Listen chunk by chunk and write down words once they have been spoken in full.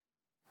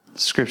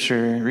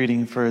Scripture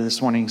reading for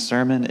this morning's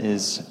sermon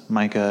is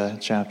Micah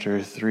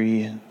chapter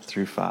 3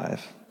 through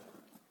 5.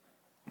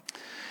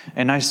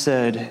 And I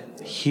said,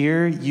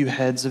 "Hear, you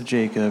heads of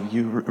Jacob,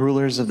 you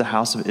rulers of the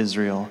house of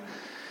Israel.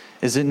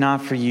 Is it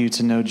not for you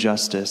to know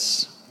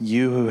justice,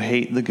 you who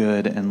hate the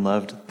good and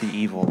loved the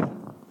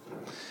evil,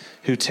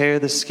 who tear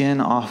the skin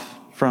off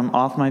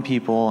my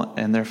people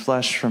and their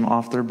flesh from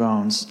off their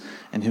bones,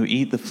 and who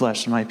eat the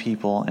flesh of my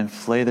people and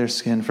flay their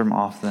skin from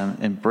off them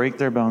and break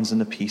their bones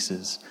into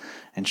pieces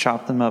and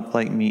chop them up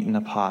like meat in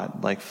a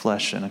pot, like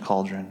flesh in a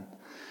cauldron?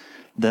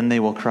 Then they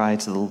will cry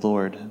to the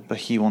Lord, but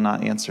he will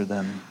not answer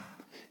them.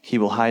 He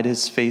will hide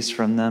his face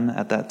from them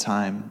at that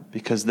time,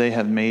 because they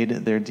have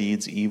made their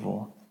deeds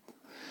evil.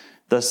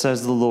 Thus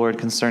says the Lord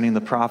concerning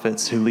the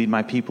prophets who lead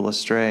my people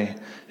astray,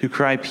 who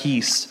cry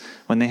peace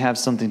when they have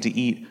something to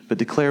eat, but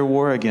declare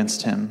war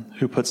against him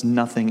who puts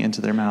nothing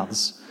into their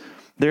mouths.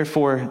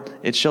 Therefore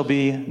it shall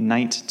be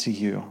night to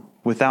you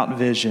without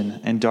vision,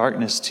 and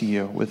darkness to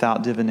you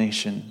without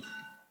divination.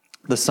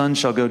 The sun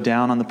shall go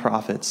down on the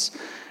prophets,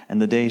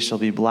 and the day shall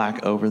be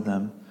black over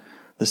them.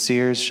 The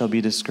seers shall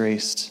be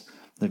disgraced,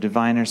 their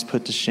diviners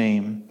put to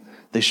shame.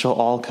 They shall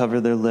all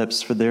cover their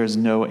lips, for there is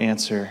no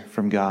answer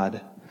from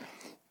God.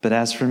 But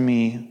as for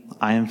me,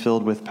 I am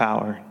filled with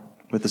power,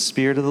 with the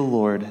Spirit of the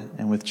Lord,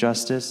 and with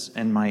justice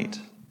and might,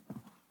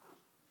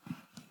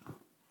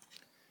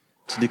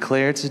 to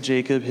declare to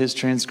Jacob his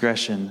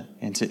transgression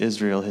and to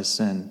Israel his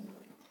sin.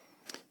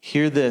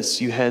 Hear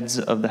this, you heads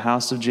of the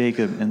house of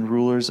Jacob and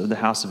rulers of the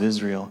house of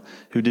Israel,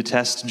 who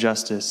detest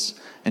justice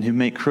and who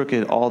make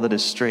crooked all that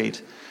is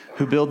straight,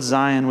 who build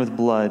Zion with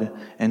blood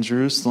and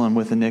Jerusalem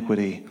with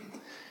iniquity.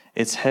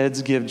 Its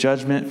heads give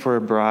judgment for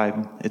a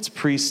bribe, its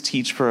priests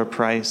teach for a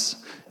price,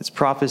 its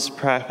prophets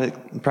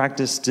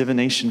practice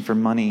divination for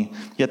money.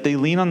 Yet they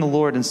lean on the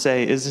Lord and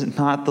say, "Is it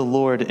not the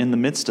Lord in the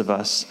midst of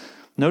us?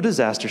 No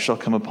disaster shall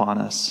come upon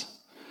us."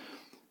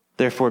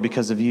 Therefore,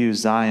 because of you,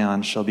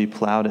 Zion shall be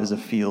plowed as a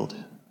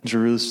field.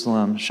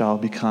 Jerusalem shall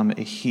become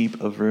a heap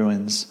of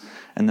ruins,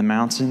 and the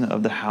mountain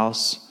of the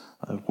house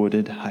a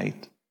wooded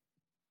height.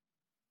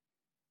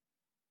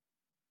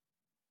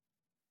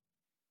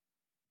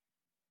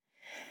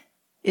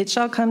 It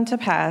shall come to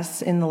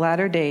pass in the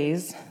latter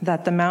days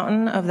that the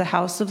mountain of the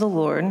house of the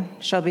Lord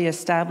shall be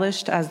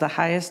established as the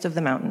highest of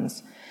the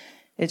mountains.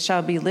 It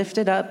shall be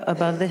lifted up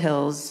above the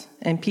hills,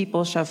 and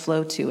people shall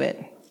flow to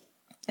it.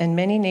 And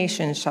many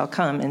nations shall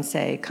come and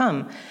say,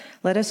 "Come,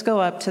 let us go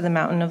up to the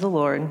mountain of the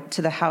Lord,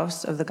 to the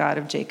house of the God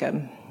of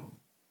Jacob,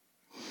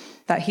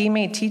 that he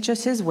may teach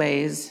us his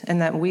ways, and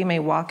that we may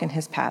walk in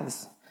his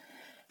paths.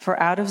 For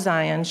out of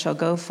Zion shall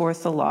go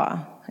forth the law,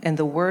 and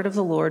the word of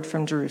the Lord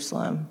from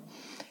Jerusalem.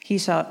 He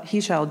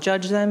shall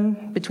judge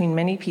them between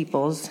many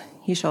peoples.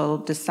 He shall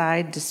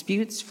decide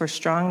disputes for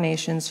strong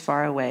nations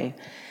far away.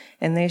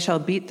 And they shall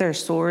beat their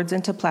swords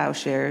into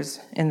plowshares,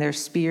 and their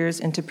spears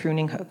into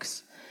pruning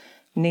hooks.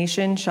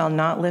 Nation shall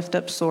not lift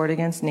up sword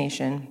against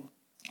nation,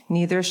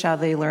 neither shall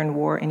they learn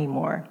war any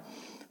more.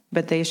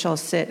 But they shall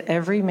sit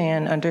every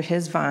man under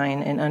his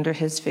vine and under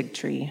his fig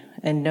tree,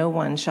 and no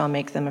one shall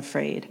make them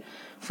afraid,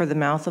 for the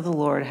mouth of the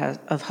Lord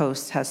of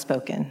hosts has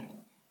spoken.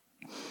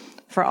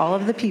 For all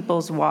of the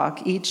peoples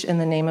walk each in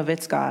the name of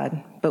its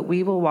God, but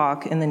we will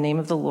walk in the name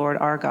of the Lord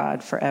our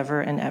God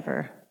forever and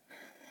ever.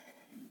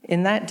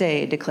 In that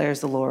day, declares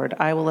the Lord,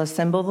 I will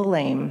assemble the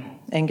lame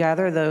and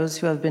gather those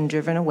who have been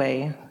driven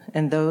away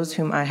and those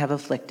whom I have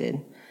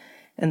afflicted.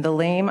 And the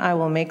lame I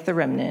will make the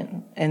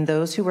remnant, and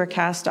those who were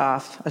cast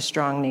off a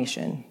strong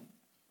nation.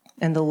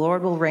 And the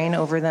Lord will reign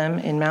over them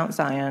in Mount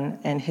Zion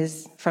and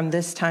from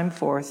this time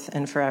forth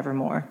and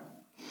forevermore.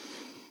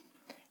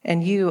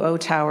 And you, O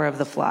tower of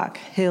the flock,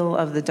 hill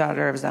of the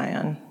daughter of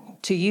Zion,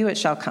 to you it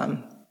shall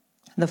come.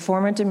 The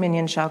former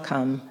dominion shall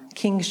come,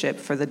 kingship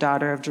for the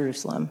daughter of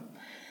Jerusalem.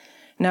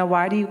 Now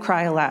why do you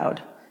cry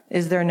aloud?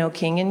 Is there no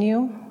king in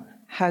you?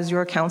 Has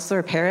your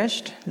counselor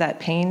perished, that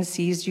pain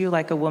seized you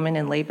like a woman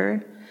in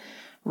labor?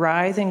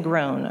 Writhe and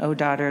groan, O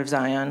daughter of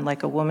Zion,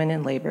 like a woman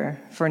in labor,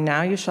 for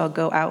now you shall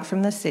go out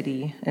from the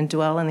city and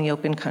dwell in the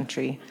open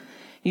country.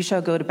 You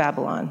shall go to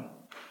Babylon.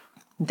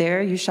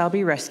 There you shall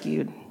be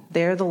rescued.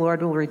 There the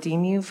Lord will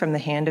redeem you from the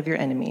hand of your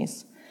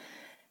enemies.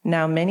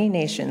 Now many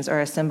nations are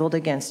assembled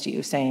against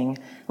you, saying,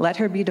 "Let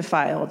her be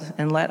defiled,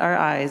 and let our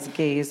eyes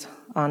gaze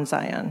on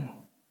Zion."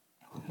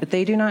 But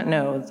they do not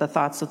know the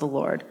thoughts of the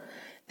Lord.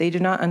 They do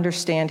not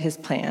understand his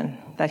plan,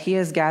 that he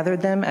has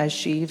gathered them as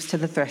sheaves to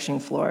the threshing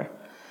floor.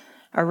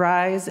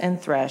 Arise and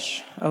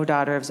thresh, O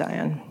daughter of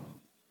Zion.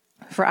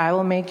 For I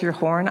will make your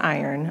horn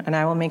iron, and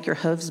I will make your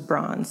hooves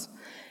bronze.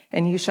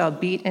 And you shall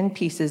beat in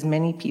pieces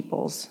many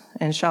peoples,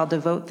 and shall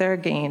devote their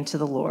gain to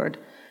the Lord,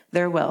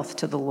 their wealth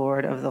to the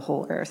Lord of the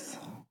whole earth.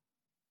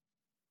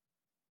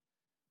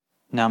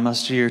 Now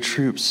muster your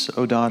troops,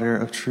 O daughter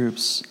of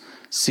troops.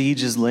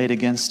 Siege is laid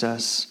against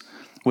us.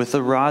 With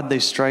the rod they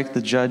strike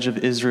the judge of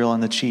Israel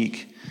on the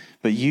cheek.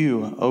 But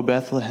you, O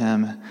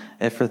Bethlehem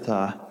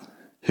Ephrathah,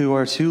 who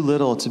are too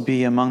little to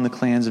be among the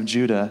clans of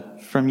Judah,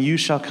 from you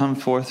shall come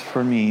forth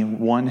for me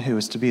one who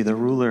is to be the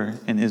ruler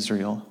in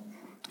Israel,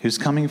 whose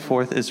coming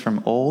forth is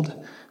from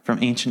old,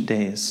 from ancient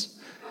days.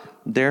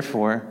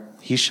 Therefore,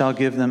 he shall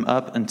give them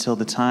up until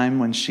the time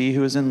when she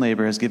who is in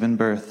labor has given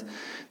birth.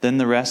 Then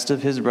the rest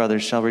of his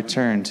brothers shall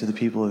return to the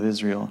people of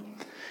Israel.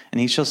 And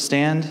he shall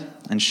stand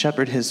and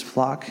shepherd his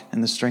flock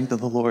in the strength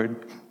of the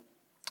Lord,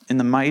 in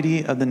the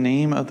mighty of the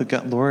name of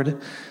the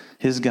Lord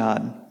his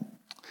God.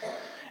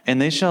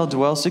 And they shall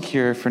dwell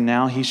secure, for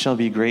now he shall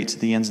be great to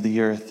the ends of the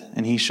earth,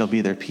 and he shall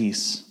be their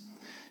peace.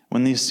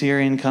 When the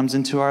Assyrian comes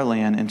into our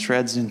land and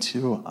treads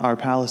into our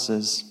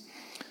palaces,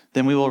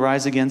 then we will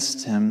rise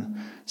against him,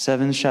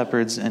 7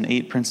 shepherds and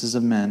 8 princes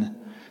of men.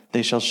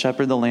 They shall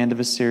shepherd the land of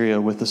Assyria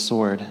with the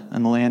sword,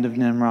 and the land of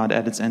Nimrod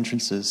at its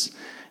entrances.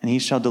 And he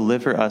shall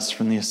deliver us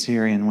from the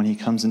Assyrian when he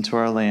comes into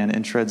our land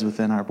and treads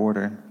within our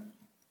border.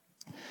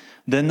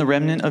 Then the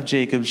remnant of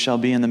Jacob shall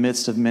be in the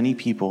midst of many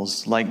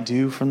peoples, like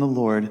dew from the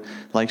Lord,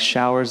 like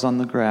showers on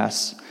the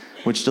grass,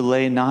 which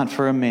delay not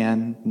for a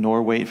man,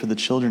 nor wait for the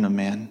children of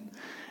man.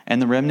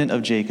 And the remnant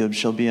of Jacob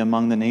shall be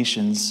among the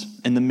nations,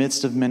 in the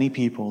midst of many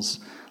peoples,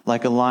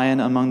 like a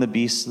lion among the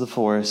beasts of the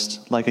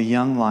forest, like a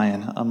young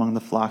lion among the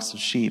flocks of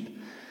sheep,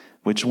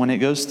 which when it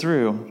goes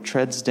through,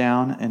 treads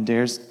down and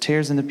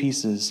tears into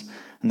pieces,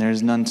 and there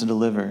is none to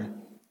deliver.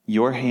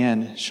 Your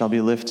hand shall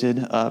be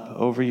lifted up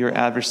over your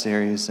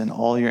adversaries, and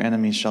all your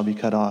enemies shall be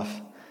cut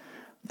off.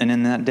 And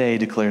in that day,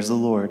 declares the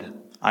Lord,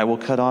 I will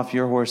cut off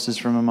your horses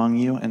from among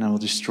you, and I will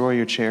destroy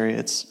your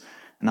chariots,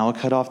 and I will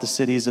cut off the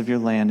cities of your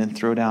land and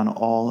throw down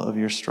all of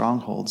your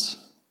strongholds.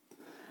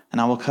 And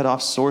I will cut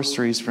off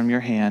sorceries from your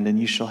hand, and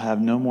you shall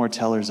have no more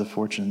tellers of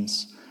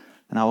fortunes.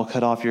 And I will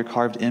cut off your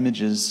carved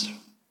images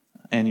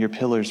and your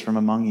pillars from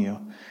among you,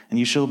 and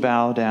you shall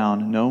bow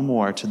down no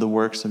more to the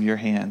works of your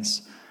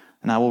hands.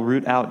 And I will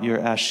root out your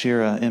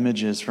Asherah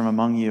images from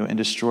among you and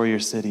destroy your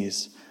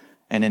cities.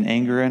 And in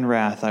anger and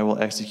wrath I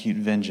will execute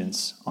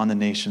vengeance on the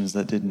nations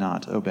that did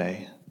not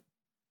obey.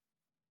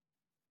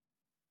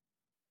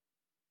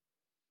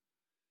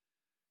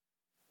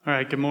 All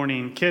right, good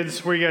morning.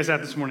 Kids, where are you guys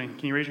at this morning?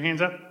 Can you raise your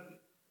hands up?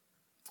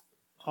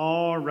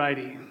 All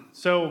righty.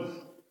 So,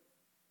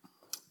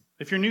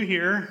 if you're new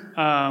here,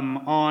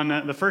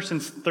 on the first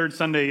and third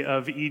Sunday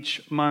of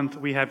each month,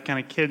 we have kind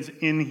of kids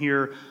in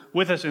here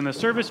with us in the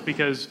service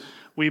because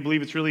we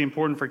believe it's really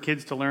important for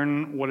kids to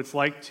learn what it's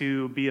like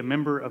to be a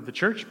member of the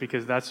church,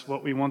 because that's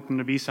what we want them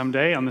to be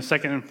someday. On the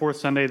second and fourth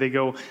Sunday, they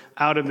go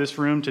out of this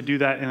room to do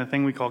that in a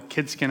thing we call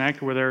Kids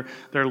Connect, where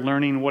they're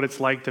learning what it's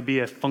like to be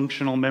a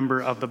functional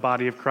member of the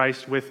body of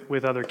Christ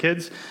with other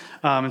kids.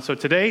 And so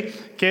today,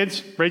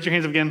 kids, raise your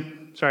hands up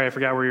again. Sorry, I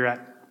forgot where you're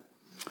at.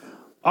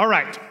 All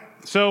right.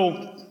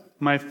 So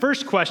my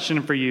first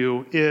question for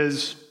you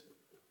is,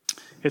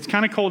 it's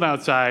kind of cold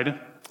outside.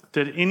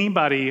 Did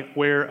anybody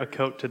wear a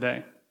coat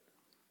today?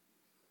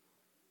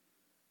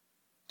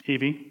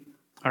 Evie?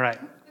 All right.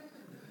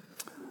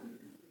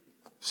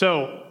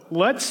 So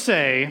let's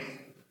say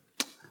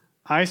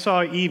I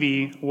saw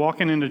Evie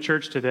walking into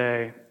church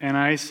today, and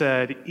I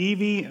said,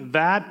 Evie,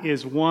 that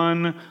is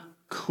one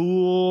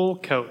cool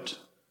coat.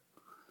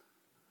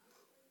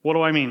 What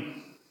do I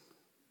mean?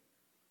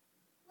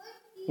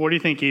 What do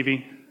you think,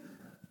 Evie?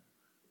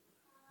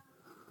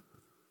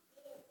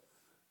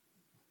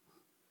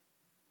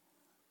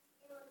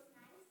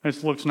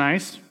 It looks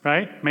nice,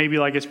 right? Maybe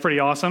like it's pretty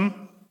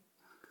awesome.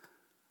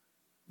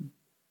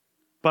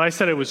 But I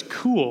said it was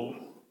cool.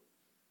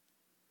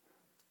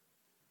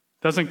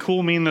 Doesn't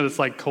cool mean that it's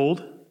like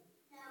cold?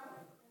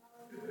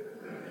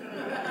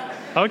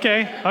 No.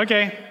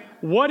 Okay.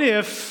 What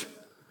if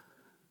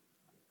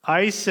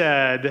I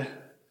said,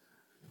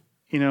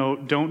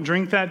 don't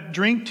drink that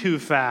drink too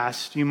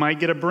fast. You might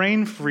get a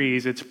brain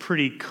freeze. It's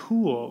pretty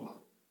cool.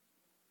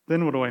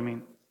 Then what do I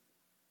mean?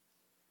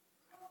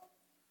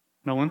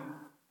 Nolan?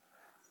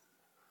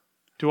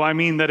 Do I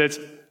mean that it's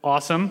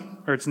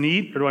awesome or it's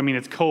neat, or do I mean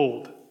it's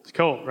cold? It's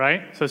cold,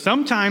 right? So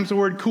sometimes the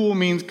word cool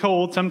means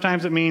cold.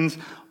 Sometimes it means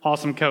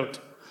awesome coat.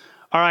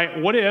 All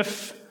right, what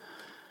if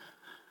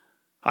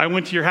I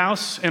went to your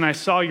house and I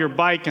saw your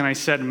bike and I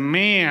said,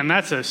 man,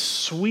 that's a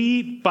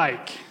sweet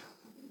bike.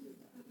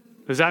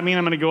 Does that mean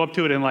I'm going to go up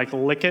to it and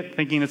lick it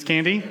thinking it's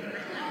candy?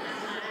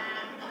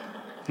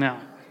 No.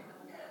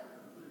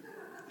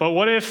 But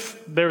what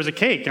if there was a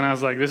cake and I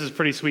was like, this is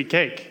pretty sweet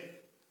cake?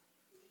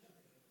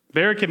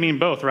 There it could mean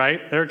both,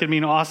 right? There it could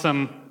mean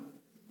awesome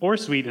or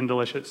sweet and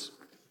delicious.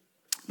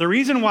 The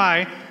reason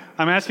why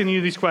I'm asking you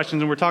these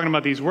questions and we're talking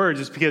about these words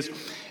is because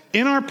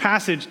in our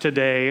passage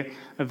today,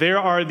 there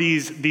are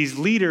these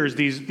leaders,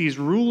 these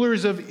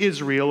rulers of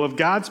Israel, of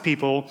God's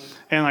people,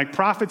 and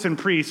prophets and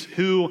priests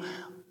who,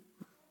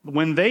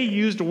 when they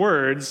used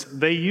words,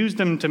 they used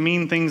them to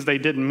mean things they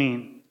didn't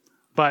mean.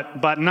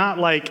 But not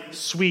like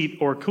sweet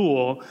or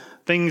cool,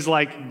 things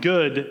like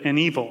good and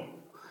evil.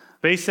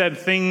 They said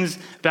things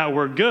that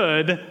were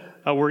good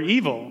were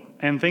evil,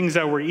 and things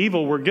that were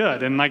evil were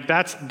good. And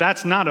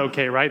that's not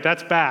okay, right?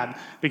 That's bad.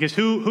 Because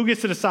who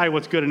gets to decide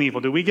what's good and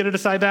evil? Do we get to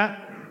decide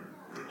that?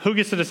 Who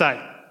gets to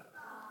decide?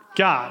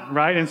 God,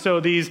 right? And so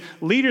these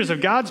leaders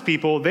of God's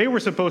people, they were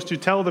supposed to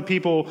tell the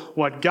people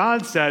what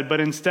God said, but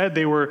instead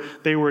they were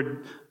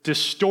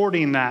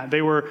distorting that.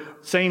 They were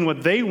saying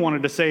what they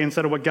wanted to say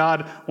instead of what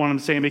God wanted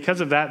to say. And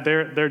because of that,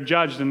 they're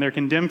judged and they're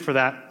condemned for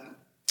that.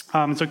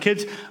 So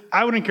kids,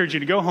 I would encourage you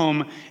to go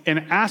home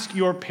and ask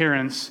your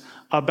parents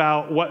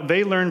about what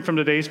they learned from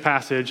today's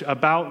passage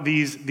about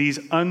these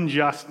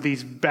unjust,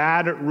 these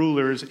bad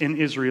rulers in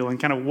Israel, and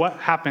kind of what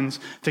happens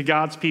to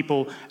God's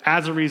people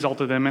as a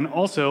result of them, and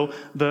also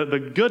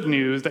the good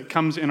news that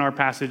comes in our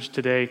passage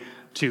today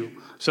too.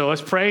 So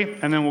let's pray,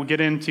 and then we'll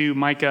get into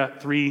Micah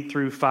 3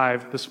 through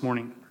 5 this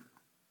morning.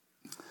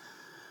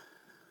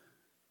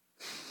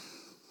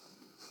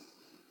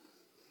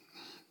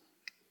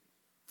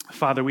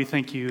 Father, we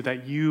thank you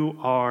that you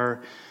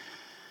are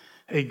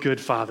a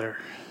good Father,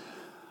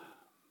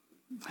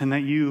 and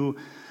that you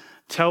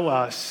tell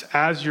us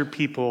as your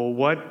people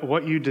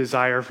what you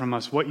desire from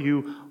us, what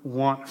you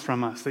want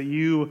from us, that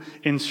you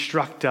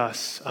instruct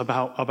us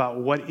about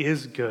what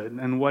is good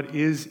and what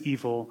is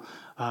evil,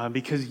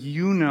 because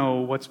you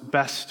know what's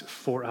best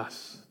for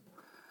us.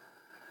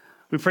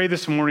 We pray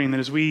this morning that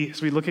as we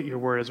look at your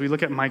word, as we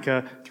look at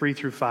Micah 3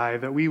 through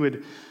 5, that we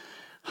would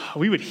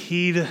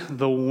heed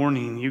the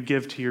warning you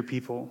give to your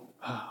people,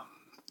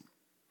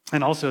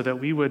 and also that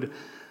we would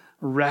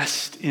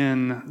rest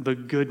in the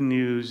good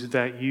news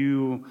that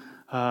you,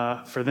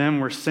 for them,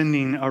 were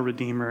sending a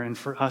Redeemer, and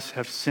for us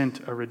have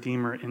sent a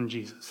Redeemer in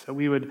Jesus. That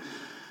we would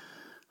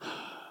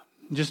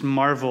just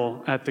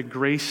marvel at the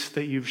grace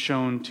that you've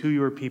shown to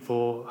your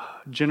people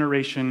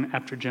generation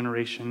after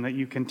generation, that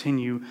you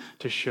continue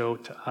to show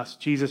to us.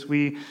 Jesus,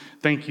 we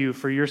thank you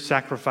for your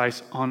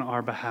sacrifice on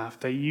our behalf,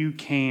 that you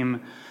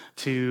came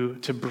to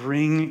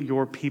bring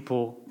your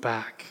people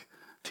back,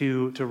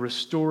 to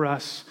restore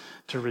us,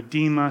 to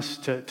redeem us,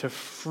 to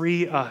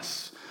free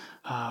us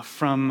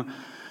from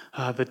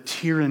the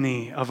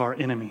tyranny of our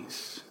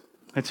enemies.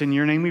 It's in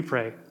your name we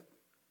pray.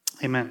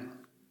 Amen.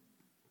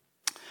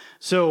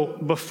 So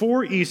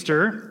before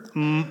Easter,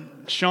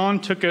 Sean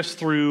took us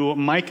through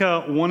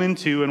Micah 1 and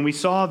 2, and we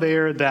saw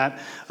there that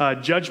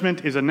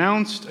judgment is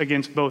announced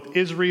against both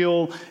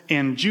Israel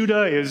and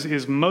Judah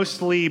is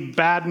mostly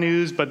bad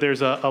news, but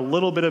there's a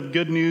little bit of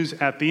good news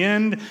at the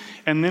end.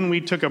 And then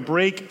we took a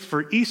break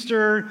for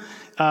Easter,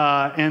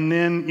 and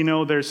then,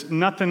 there's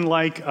nothing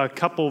like a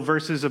couple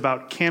verses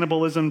about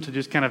cannibalism to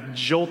just kind of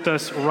jolt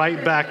us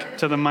right back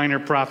to the minor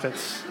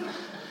prophets.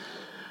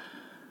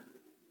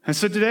 And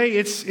so today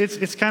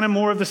it's kind of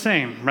more of the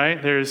same,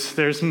 right?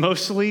 There's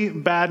mostly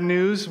bad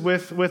news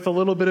with a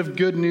little bit of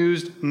good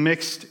news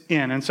mixed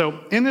in. And so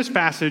in this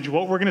passage,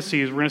 what we're going to see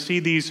is we're going to see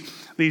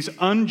these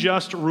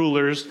unjust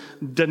rulers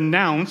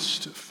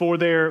denounced for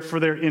their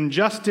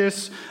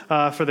injustice,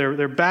 for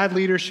their bad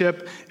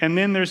leadership, and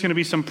then there's going to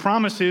be some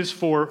promises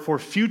for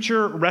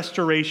future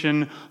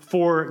restoration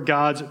for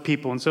God's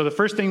people. And so the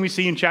first thing we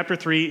see in chapter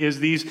 3 is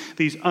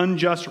these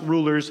unjust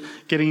rulers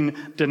getting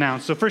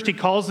denounced. So first he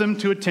calls them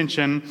to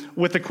attention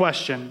with a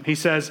question. He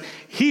says,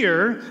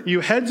 "Hear, you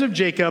heads of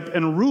Jacob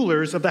and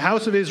rulers of the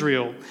house of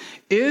Israel,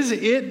 is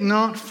it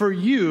not for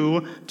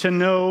you to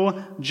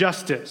know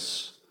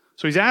justice?"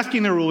 So he's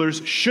asking the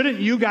rulers, shouldn't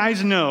you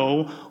guys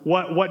know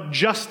what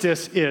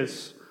justice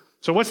is?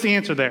 So what's the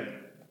answer there?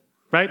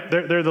 Right?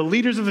 They're the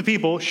leaders of the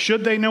people.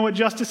 Should they know what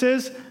justice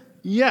is?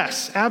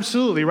 Yes,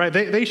 absolutely, right?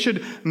 They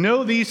should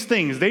know these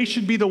things. They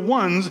should be the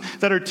ones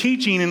that are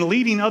teaching and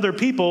leading other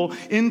people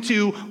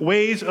into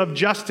ways of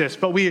justice.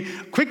 But we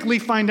quickly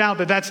find out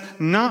that that's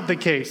not the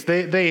case.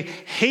 They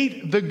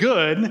hate the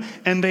good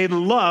and they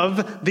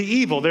love the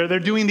evil. They're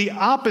doing the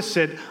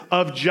opposite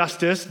of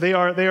justice. They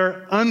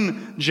are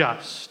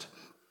unjust.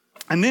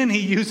 And then he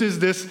uses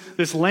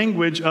this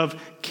language of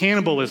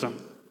cannibalism.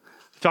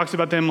 Talks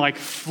about them like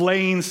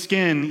flaying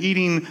skin,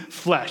 eating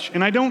flesh.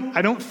 And I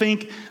don't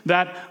think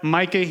that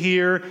Micah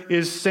here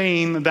is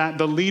saying that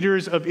the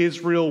leaders of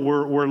Israel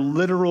were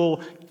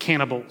literal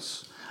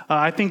cannibals.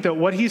 I think that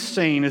what he's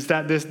saying is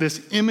that this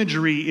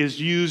imagery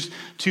is used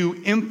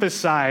to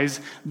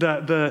emphasize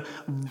the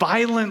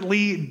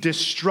violently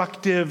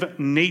destructive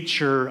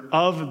nature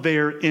of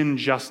their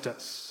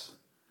injustice.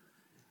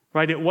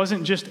 Right? It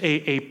wasn't just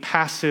a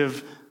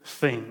passive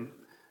thing.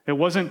 It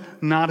wasn't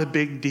not a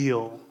big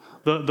deal.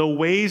 The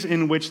ways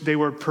in which they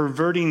were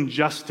perverting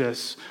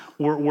justice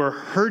were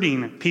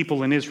hurting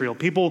people in Israel.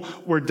 People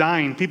were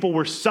dying. People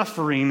were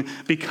suffering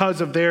because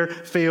of their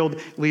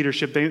failed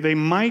leadership. They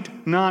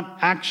might not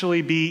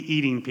actually be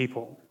eating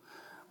people,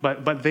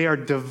 but they are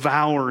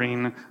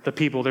devouring the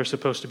people they're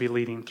supposed to be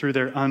leading through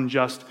their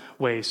unjust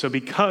ways. So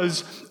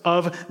because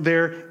of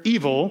their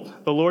evil,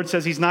 the Lord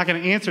says he's not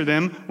going to answer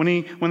them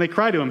when they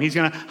cry to him. He's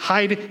going to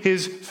hide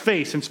his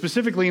face. And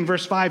specifically in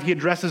verse 5, he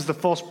addresses the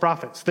false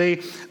prophets. They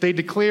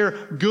declare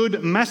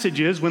good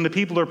messages when the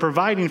people are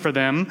providing for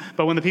them,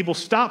 but when the people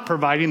stop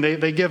providing,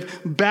 they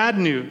give bad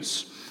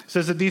news. It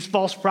says that these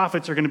false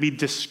prophets are going to be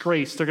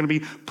disgraced. They're going to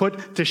be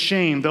put to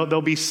shame.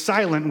 They'll be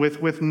silent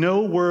with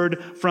no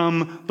word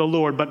from the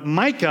Lord. But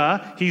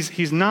Micah,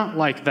 he's not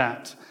like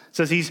that. It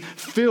says he's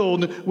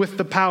filled with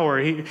the power.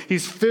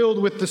 He's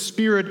filled with the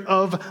Spirit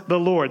of the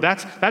Lord.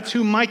 That's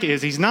who Micah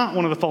is. He's not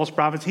one of the false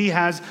prophets. He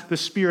has the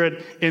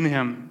Spirit in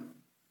him.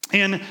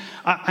 And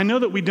I know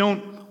that we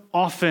don't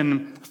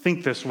often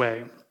think this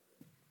way,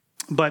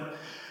 but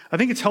I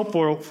think it's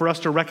helpful for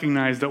us to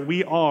recognize that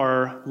we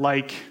are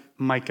like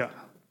Micah.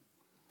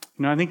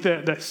 I think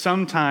that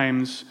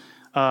sometimes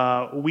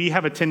we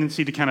have a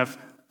tendency to kind of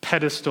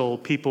pedestal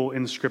people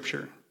in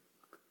Scripture,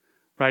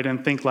 right?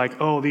 And think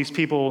like, oh, these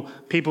people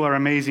are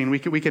amazing. We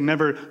can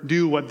never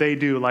do what they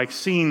do. Like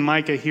seeing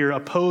Micah here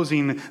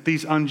opposing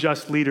these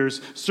unjust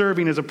leaders,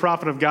 serving as a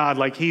prophet of God,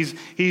 like he's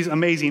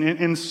amazing.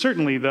 And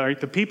certainly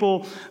the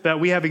people that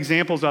we have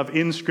examples of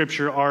in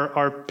Scripture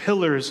are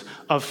pillars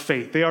of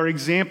faith. They are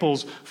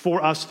examples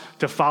for us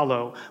to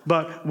follow.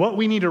 But what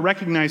we need to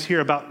recognize here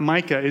about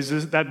Micah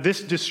is that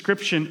this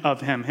description of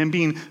him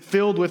being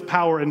filled with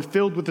power and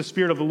filled with the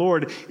Spirit of the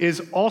Lord,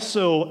 is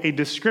also a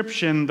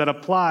description that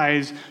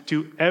applies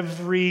to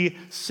every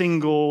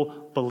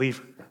single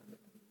believer.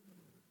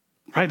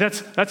 Right?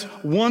 That's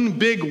one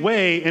big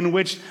way in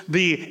which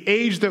the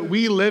age that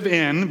we live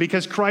in,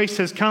 because Christ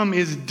has come,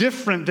 is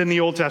different than the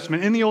Old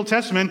Testament. In the Old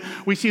Testament,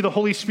 we see the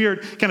Holy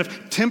Spirit kind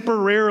of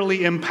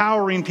temporarily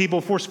empowering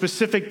people for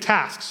specific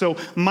tasks. So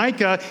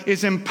Micah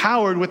is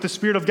empowered with the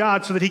Spirit of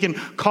God so that he can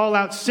call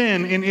out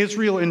sin in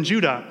Israel and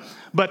Judah.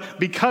 But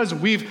because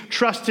we've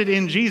trusted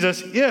in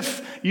Jesus,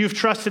 if you've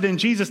trusted in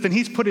Jesus, then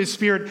he's put his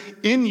Spirit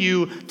in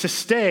you to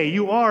stay.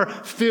 You are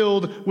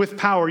filled with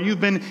power. You've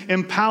been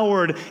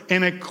empowered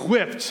and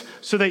equipped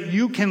so that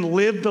you can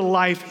live the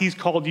life he's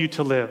called you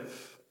to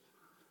live.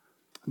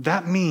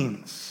 That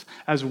means,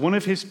 as one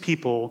of his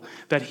people,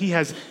 that he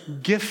has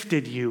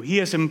gifted you. He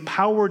has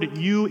empowered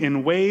you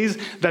in ways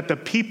that the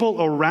people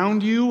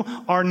around you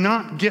are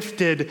not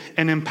gifted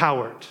and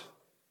empowered.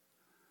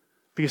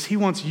 Because he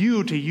wants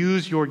you to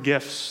use your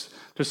gifts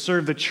to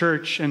serve the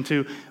church and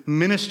to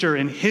minister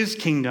in his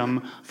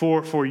kingdom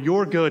for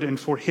your good and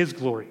for his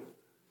glory.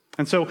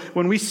 And so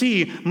when we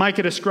see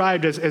Micah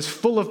described as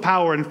full of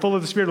power and full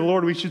of the Spirit of the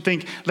Lord, we should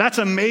think, that's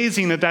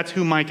amazing that that's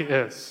who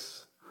Micah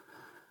is.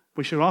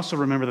 We should also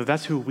remember that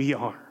that's who we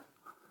are.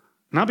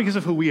 Not because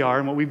of who we are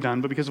and what we've done,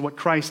 but because of what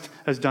Christ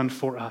has done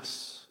for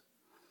us.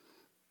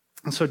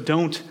 And so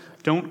don't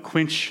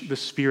quench the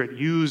Spirit.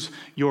 Use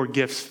your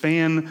gifts.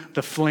 Fan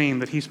the flame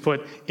that he's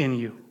put in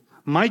you.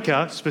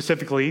 Micah,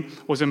 specifically,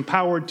 was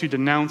empowered to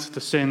denounce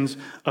the sins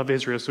of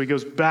Israel. So he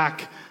goes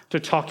back to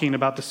talking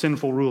about the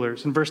sinful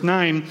rulers. In verse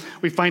 9,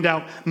 we find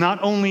out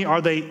not only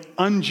are they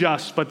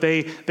unjust, but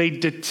they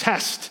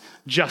detest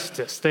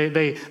justice.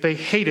 They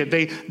hate it.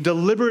 They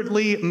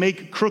deliberately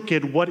make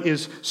crooked what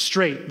is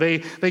straight.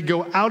 They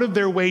go out of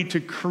their way to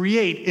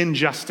create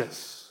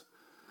injustice.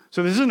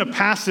 So this isn't a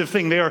passive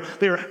thing. They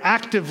are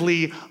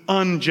actively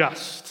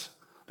unjust.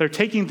 They're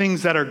taking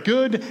things that are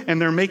good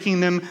and they're making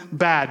them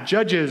bad.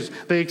 Judges,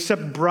 they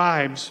accept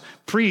bribes.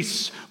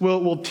 Priests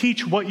will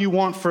teach what you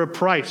want for a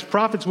price.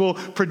 Prophets will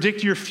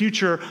predict your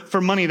future for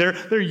money.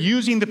 They're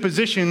using the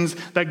positions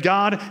that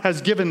God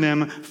has given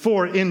them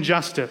for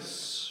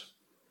injustice.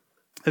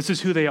 This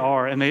is who they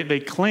are, and they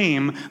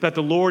claim that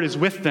the Lord is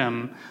with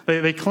them.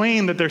 They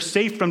claim that they're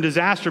safe from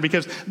disaster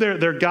because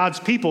they're God's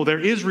people. They're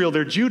Israel.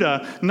 They're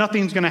Judah.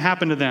 Nothing's going to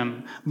happen to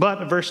them.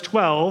 But verse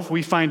 12,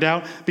 we find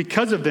out,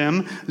 because of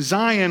them,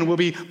 Zion will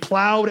be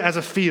plowed as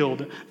a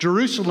field.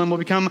 Jerusalem will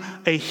become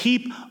a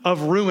heap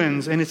of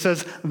ruins. And it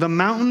says, the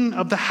mountain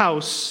of the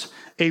house,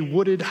 a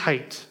wooded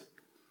height.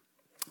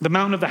 The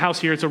mountain of the house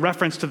here is a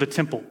reference to the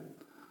temple.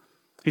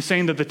 He's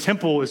saying that the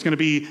temple is going to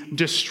be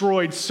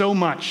destroyed so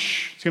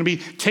much, it's going to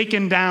be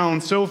taken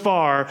down so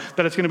far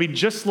that it's going to be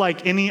just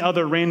like any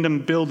other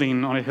random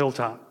building on a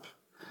hilltop.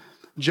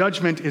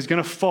 Judgment is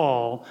going to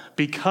fall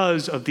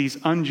because of these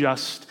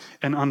unjust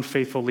and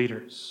unfaithful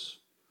leaders.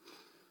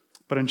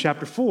 But in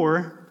chapter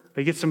 4,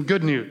 they get some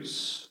good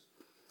news.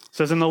 It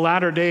says in the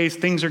latter days,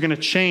 things are going to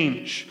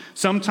change.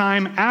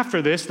 Sometime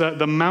after this,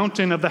 the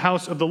mountain of the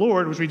house of the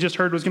Lord, which we just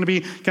heard was going to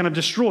be kind of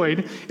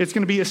destroyed, it's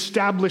going to be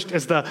established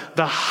as the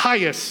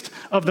highest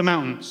of the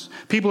mountains.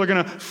 People are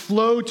going to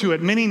flow to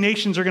it. Many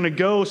nations are going to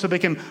go so they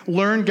can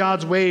learn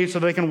God's ways, so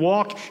they can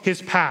walk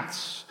his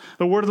paths.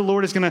 The word of the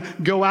Lord is going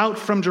to go out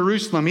from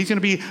Jerusalem. He's going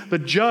to be the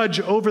judge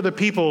over the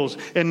peoples,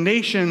 and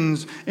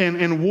nations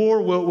and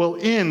war will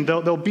end.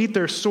 They'll beat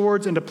their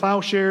swords into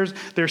plowshares,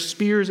 their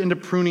spears into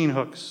pruning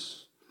hooks.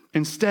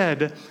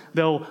 Instead,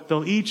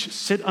 they'll each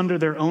sit under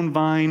their own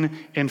vine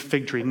and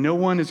fig tree. No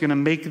one is going to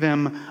make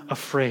them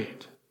afraid.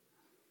 It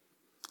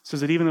says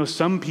that even though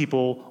some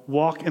people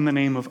walk in the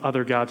name of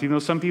other gods, even though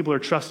some people are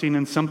trusting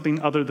in something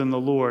other than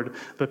the Lord,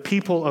 the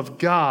people of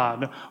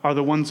God are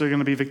the ones that are going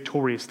to be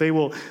victorious. They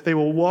will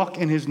walk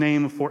in his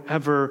name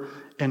forever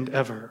and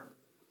ever.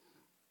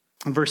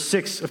 In verse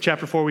 6 of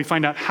chapter 4, we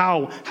find out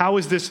how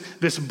is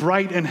this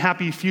bright and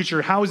happy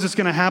future, how is this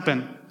going to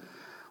happen?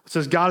 It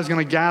says God is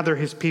going to gather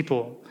his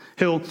people.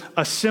 He'll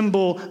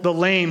assemble the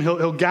lame.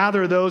 He'll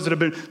gather those that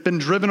have been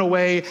driven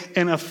away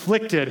and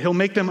afflicted. He'll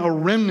make them a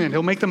remnant.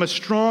 He'll make them a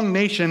strong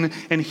nation,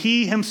 and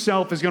he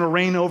himself is going to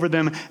reign over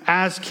them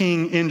as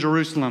king in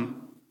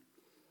Jerusalem.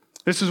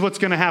 This is what's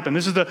going to happen.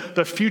 This is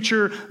the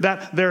future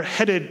that they're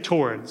headed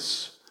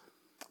towards.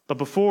 But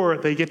before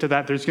they get to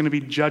that, there's going to be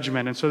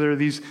judgment. And so there are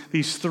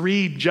these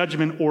three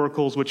judgment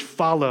oracles which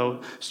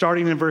follow,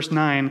 starting in verse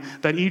 9,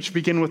 that each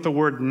begin with the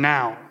word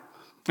now.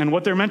 And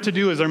what they're meant to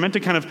do is they're meant to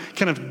kind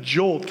of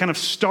jolt, kind of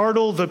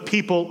startle the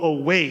people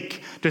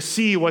awake to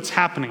see what's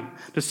happening,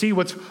 to see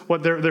what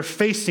they're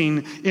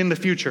facing in the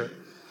future.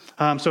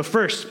 So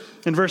first,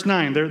 in verse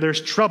 9,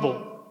 there's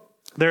trouble.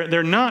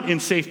 They're not in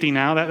safety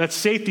now. That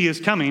safety is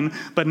coming,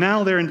 but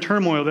now they're in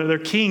turmoil. Their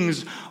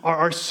kings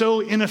are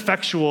so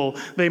ineffectual,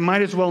 they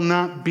might as well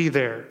not be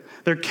there.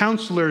 Their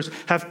counselors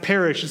have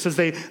perished. It says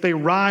they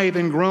writhe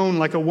and groan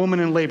like a woman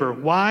in labor.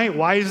 Why?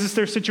 Why is this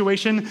their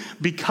situation?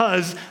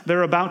 Because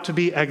they're about to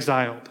be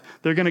exiled.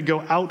 They're going to go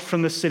out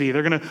from the city.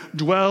 They're going to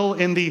dwell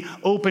in the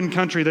open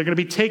country. They're going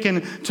to be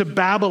taken to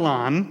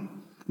Babylon.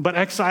 But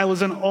exile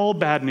isn't all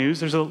bad news.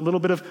 There's a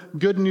little bit of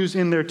good news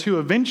in there too.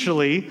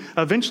 Eventually,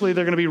 they're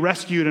going to be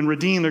rescued and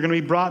redeemed. They're going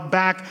to be brought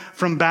back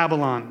from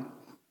Babylon.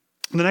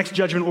 The next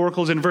judgment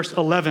oracle is in verse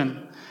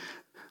 11.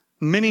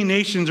 Many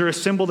nations are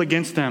assembled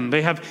against them.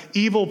 They have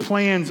evil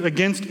plans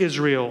against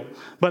Israel,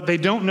 but they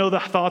don't know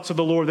the thoughts of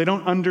the Lord. They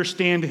don't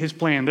understand his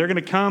plan. They're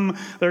going to come,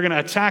 they're going to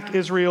attack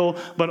Israel,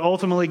 but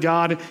ultimately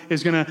God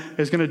is going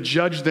to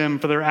judge them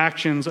for their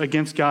actions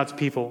against God's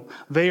people.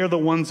 They are the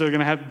ones that are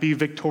going to be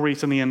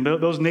victorious in the end.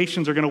 Those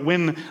nations are going to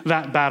win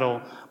that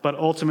battle, but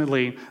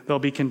ultimately they'll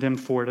be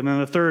condemned for it. And then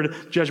the third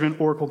judgment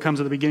oracle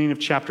comes at the beginning of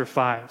chapter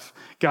 5.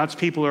 God's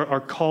people are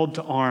called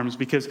to arms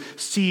because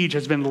siege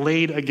has been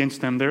laid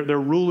against them. Their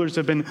rulers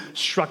have been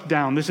struck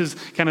down. This is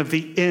kind of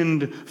the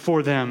end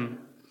for them.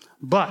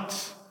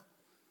 But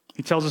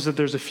he tells us that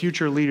there's a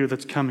future leader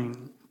that's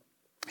coming.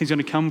 He's going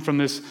to come from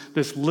this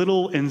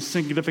little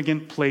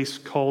insignificant place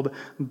called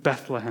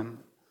Bethlehem.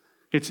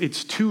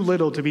 It's too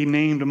little to be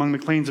named among the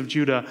clans of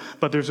Judah,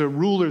 but there's a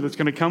ruler that's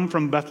going to come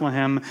from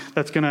Bethlehem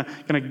that's going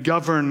to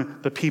govern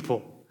the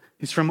people.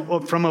 He's from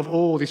of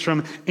old. He's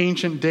from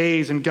ancient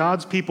days, and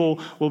God's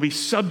people will be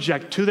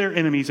subject to their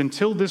enemies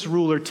until this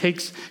ruler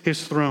takes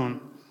his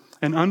throne.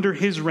 And under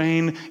his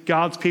reign,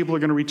 God's people are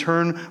going to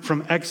return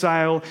from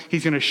exile.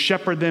 He's going to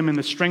shepherd them in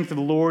the strength of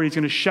the Lord. He's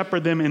going to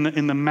shepherd them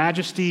in the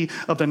majesty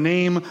of the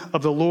name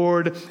of the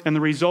Lord. And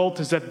the result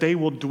is that they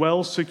will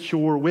dwell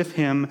secure with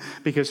him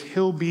because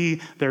he'll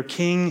be their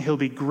king. He'll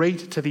be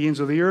great to the ends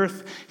of the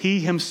earth.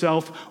 He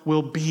himself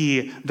will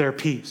be their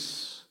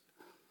peace.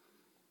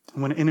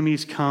 When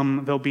enemies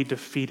come, they'll be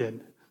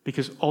defeated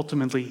because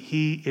ultimately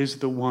he is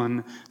the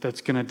one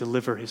that's going to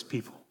deliver his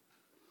people.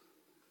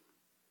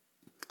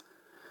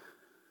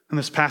 And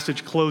this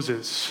passage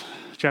closes.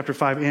 Chapter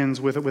 5 ends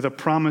with a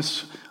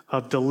promise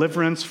of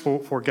deliverance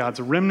for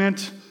God's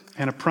remnant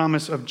and a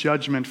promise of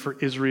judgment for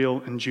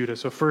Israel and Judah.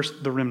 So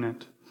first, the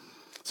remnant.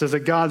 It says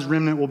that God's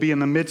remnant will be in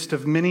the midst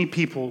of many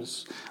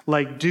peoples,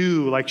 like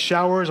dew, like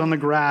showers on the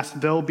grass.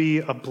 They'll be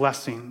a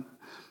blessing.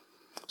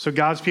 So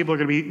God's people are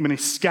going to be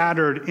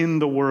scattered in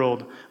the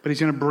world, but he's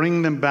going to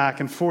bring them back.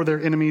 And for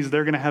their enemies,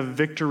 they're going to have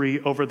victory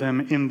over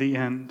them in the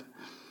end.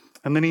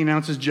 And then he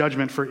announces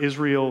judgment for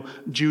Israel,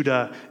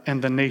 Judah,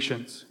 and the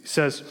nations. He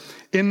says,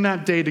 "In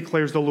that day,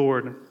 declares the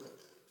Lord,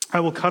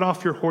 I will cut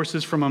off your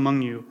horses from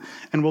among you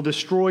and will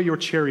destroy your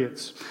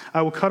chariots.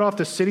 I will cut off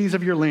the cities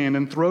of your land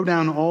and throw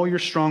down all your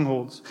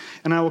strongholds.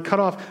 And I will cut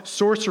off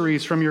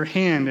sorceries from your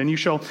hand, and you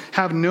shall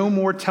have no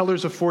more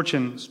tellers of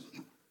fortunes.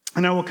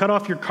 And I will cut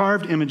off your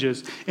carved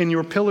images and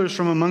your pillars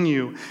from among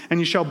you, and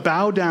you shall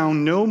bow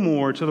down no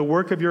more to the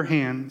work of your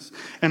hands.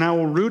 And I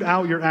will root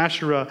out your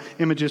Asherah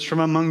images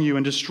from among you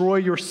and destroy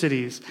your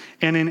cities.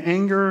 And in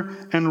anger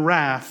and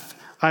wrath,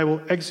 I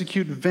will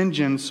execute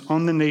vengeance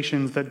on the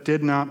nations that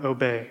did not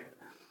obey."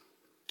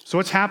 So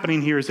what's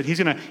happening here is that he's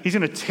going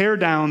to tear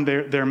down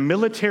their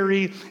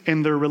military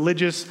and their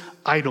religious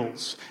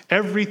idols.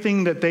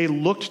 Everything that they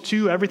looked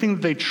to, everything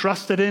that they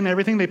trusted in,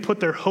 everything they put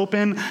their hope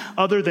in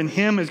other than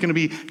him is going to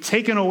be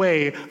taken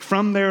away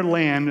from their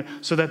land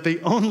so that the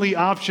only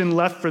option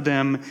left for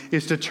them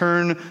is to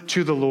turn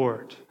to the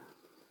Lord.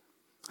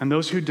 And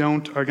those who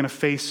don't are going to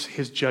face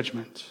his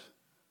judgment.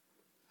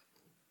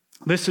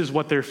 This is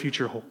what their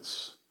future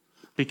holds.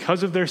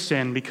 Because of their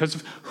sin, because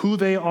of who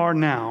they are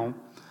now,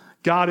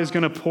 God is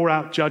going to pour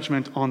out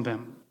judgment on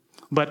them.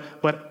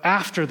 But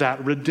after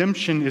that,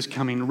 redemption is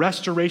coming.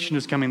 Restoration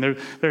is coming.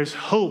 There's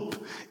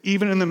hope,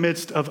 even in the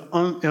midst of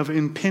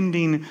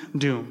impending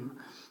doom.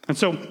 And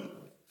so,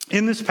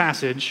 in this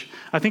passage,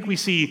 I think we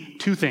see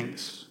two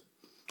things.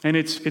 And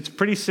it's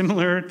pretty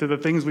similar to the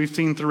things we've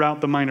seen throughout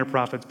the minor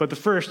prophets. But the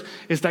first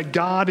is that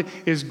God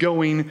is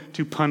going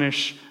to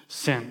punish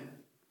sin.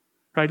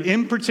 Right?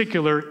 In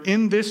particular,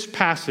 in this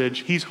passage,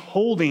 he's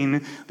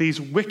holding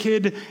these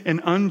wicked and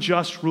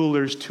unjust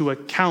rulers to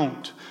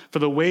account for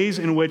the ways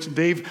in which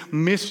they've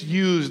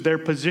misused their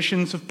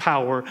positions of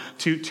power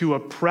to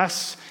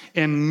oppress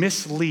and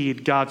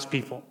mislead God's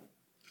people.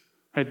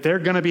 Right? They're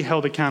going to be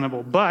held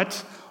accountable.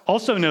 But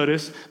also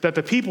notice that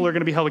the people are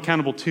going to be held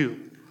accountable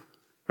too.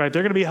 Right?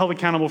 They're going to be held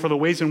accountable for the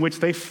ways in which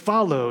they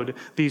followed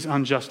these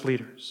unjust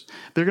leaders.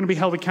 They're going to be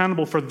held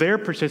accountable for their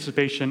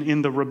participation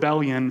in the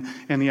rebellion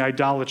and the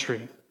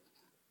idolatry.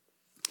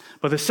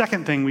 But the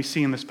second thing we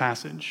see in this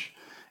passage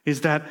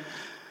is that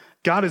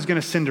God is going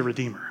to send a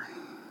Redeemer,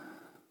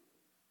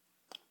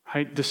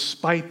 right?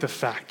 Despite the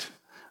fact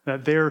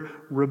that they're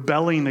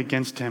rebelling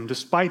against him,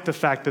 despite the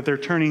fact that they're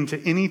turning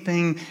to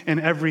anything and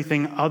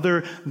everything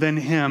other than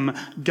him,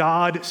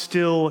 God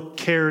still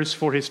cares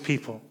for his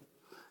people.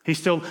 He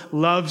still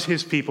loves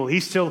his people.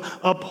 He's still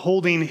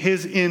upholding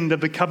his end of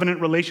the covenant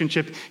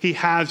relationship he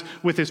has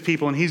with his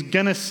people. And he's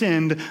going to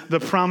send the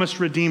promised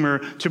Redeemer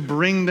to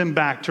bring them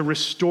back, to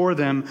restore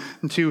them,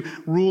 and to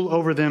rule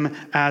over them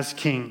as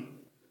king.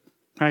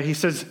 Right, he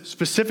says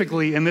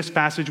specifically in this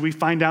passage, we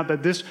find out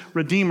that this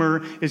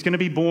Redeemer is going to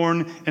be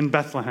born in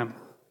Bethlehem.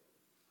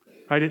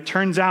 Right, it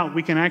turns out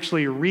we can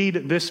actually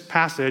read this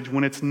passage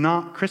when it's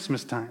not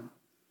Christmas time.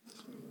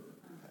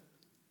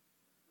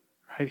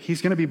 Right,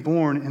 he's going to be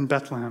born in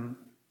Bethlehem.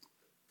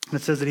 And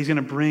it says that he's going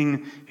to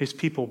bring his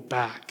people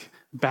back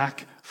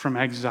from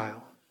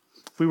exile.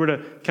 If we were to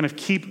kind of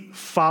keep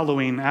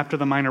following after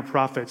the minor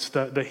prophets,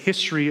 the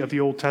history of the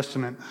Old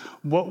Testament,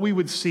 what we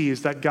would see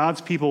is that God's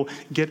people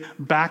get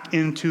back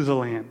into the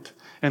land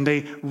and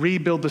they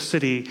rebuild the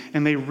city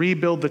and they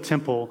rebuild the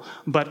temple.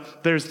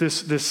 But there's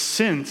this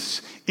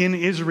sense in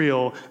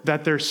Israel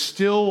that they're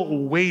still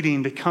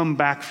waiting to come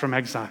back from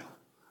exile.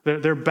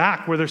 They're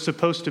back where they're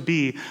supposed to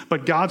be,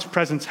 but God's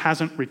presence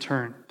hasn't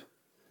returned.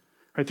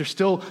 Right? They're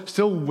still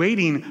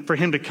waiting for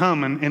him to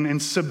come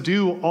and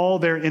subdue all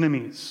their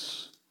enemies.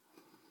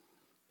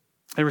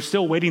 They were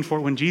still waiting for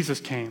it when Jesus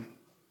came.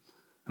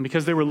 And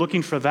because they were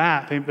looking for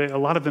that, a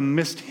lot of them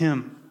missed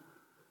him.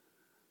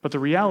 But the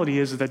reality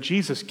is that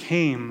Jesus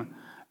came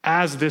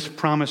as this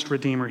promised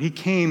Redeemer. He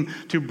came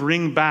to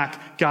bring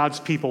back God's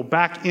people,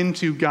 back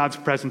into God's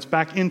presence,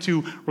 back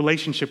into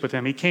relationship with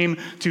him. He came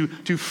to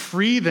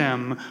free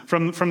them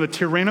from the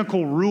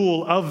tyrannical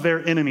rule of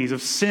their enemies,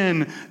 of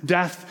sin,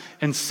 death,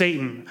 and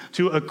Satan,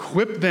 to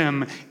equip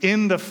them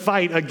in the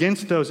fight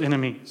against those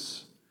enemies.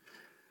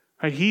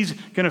 Right? He's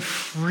going to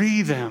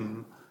free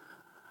them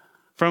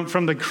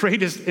from the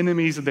greatest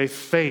enemies that they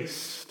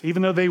faced,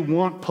 even though they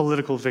want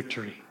political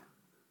victory.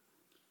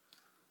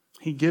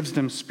 He gives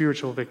them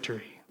spiritual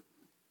victory,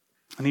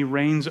 and he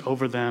reigns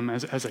over them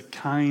as a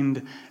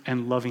kind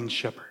and loving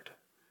shepherd.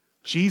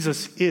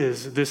 Jesus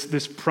is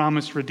this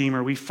promised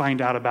Redeemer we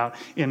find out about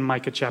in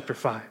Micah chapter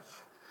 5.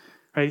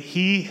 Right?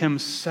 He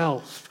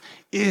himself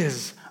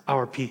is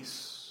our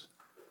peace.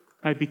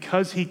 Right?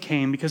 Because he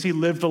came, because he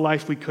lived the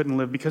life we couldn't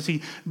live, because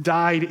he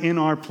died in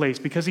our place,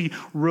 because he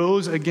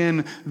rose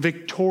again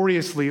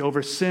victoriously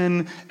over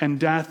sin and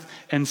death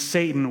and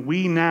Satan,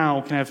 we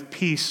now can have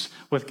peace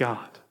with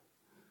God.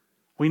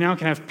 We now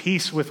can have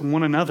peace with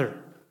one another.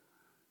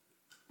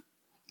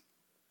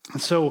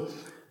 And so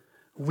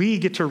we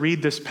get to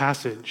read this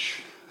passage,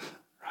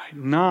 right?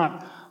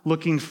 Not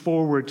looking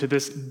forward to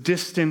this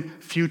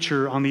distant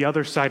future on the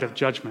other side of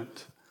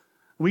judgment.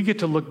 We get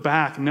to look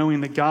back knowing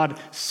that God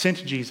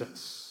sent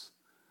Jesus.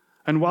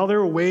 And while there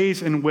are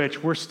ways in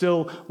which we're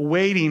still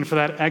waiting for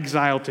that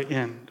exile to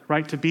end,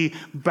 right? To be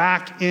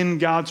back in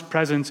God's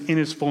presence in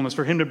his fullness,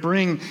 for him to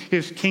bring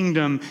his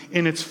kingdom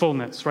in its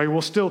fullness, right?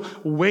 We're still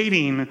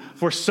waiting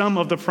for some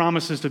of the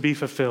promises to be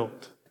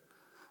fulfilled.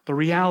 The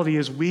reality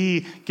is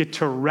we get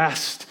to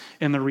rest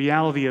in the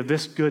reality of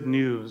this good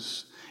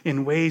news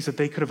in ways that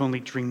they could have only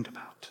dreamed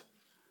about.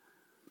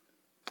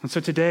 And so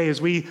today,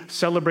 as we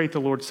celebrate the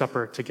Lord's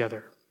Supper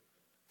together,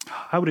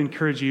 I would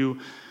encourage you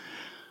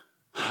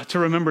to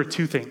remember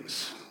two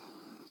things.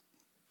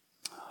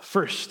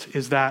 First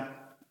is that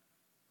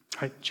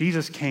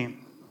Jesus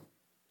came.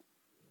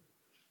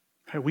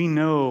 We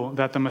know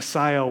that the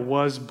Messiah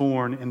was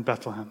born in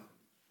Bethlehem.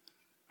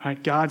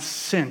 God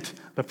sent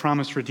the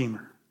promised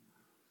Redeemer.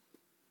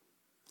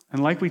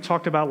 And like we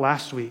talked about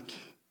last week,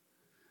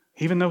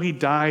 even though he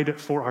died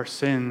for our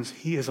sins,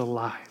 he is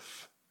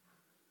alive.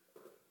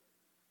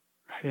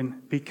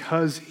 And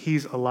because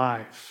he's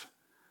alive,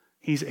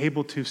 he's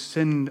able to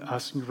send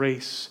us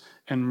grace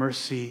and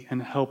mercy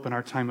and help in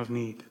our time of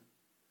need.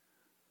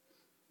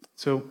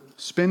 So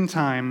spend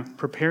time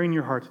preparing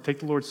your heart to take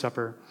the Lord's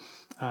Supper.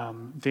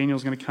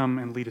 Daniel's going to come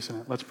and lead us in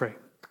it. Let's pray.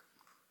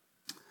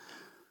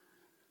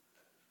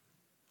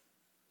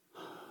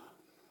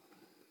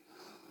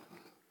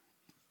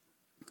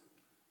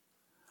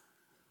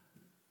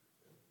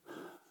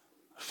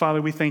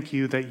 Father, we thank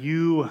you that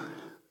you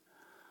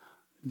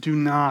do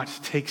not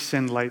take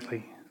sin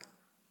lightly.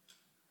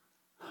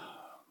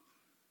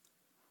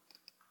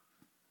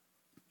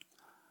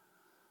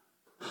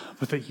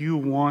 But that you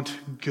want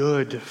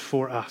good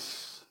for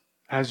us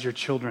as your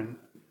children.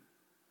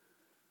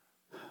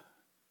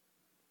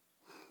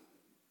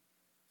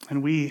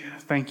 And we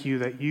thank you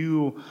that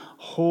you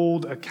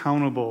hold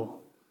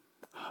accountable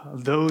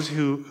those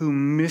who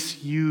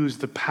misuse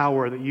the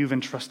power that you've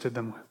entrusted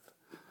them with.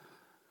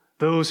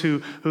 Those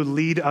who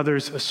lead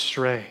others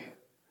astray.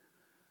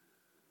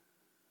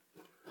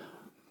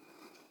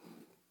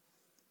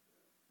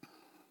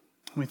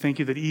 We thank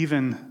you that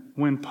even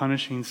when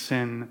punishing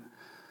sin,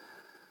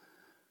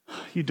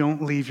 you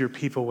don't leave your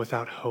people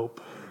without hope,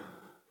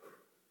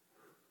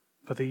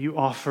 but that you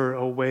offer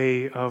a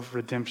way of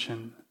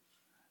redemption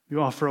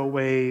You offer a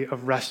way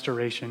of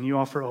restoration. You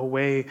offer a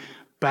way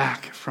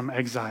back from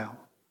exile.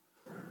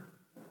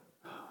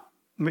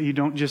 But you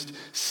don't just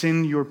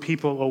send your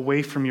people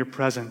away from your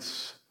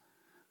presence,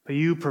 but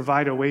you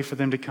provide a way for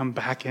them to come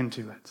back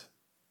into it.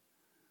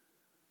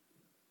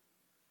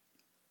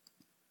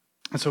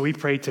 And so we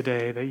pray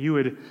today that you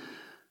would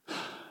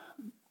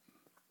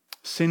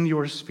send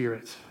your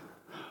Spirit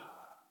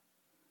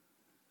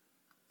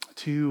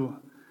to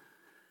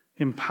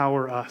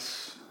empower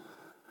us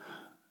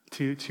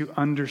to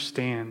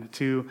understand,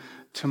 to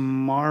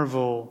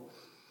marvel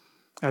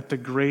at the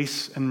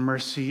grace and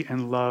mercy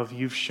and love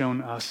you've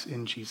shown us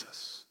in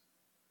Jesus.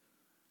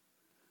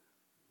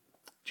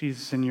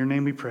 Jesus, in your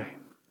name we pray.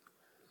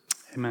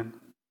 Amen.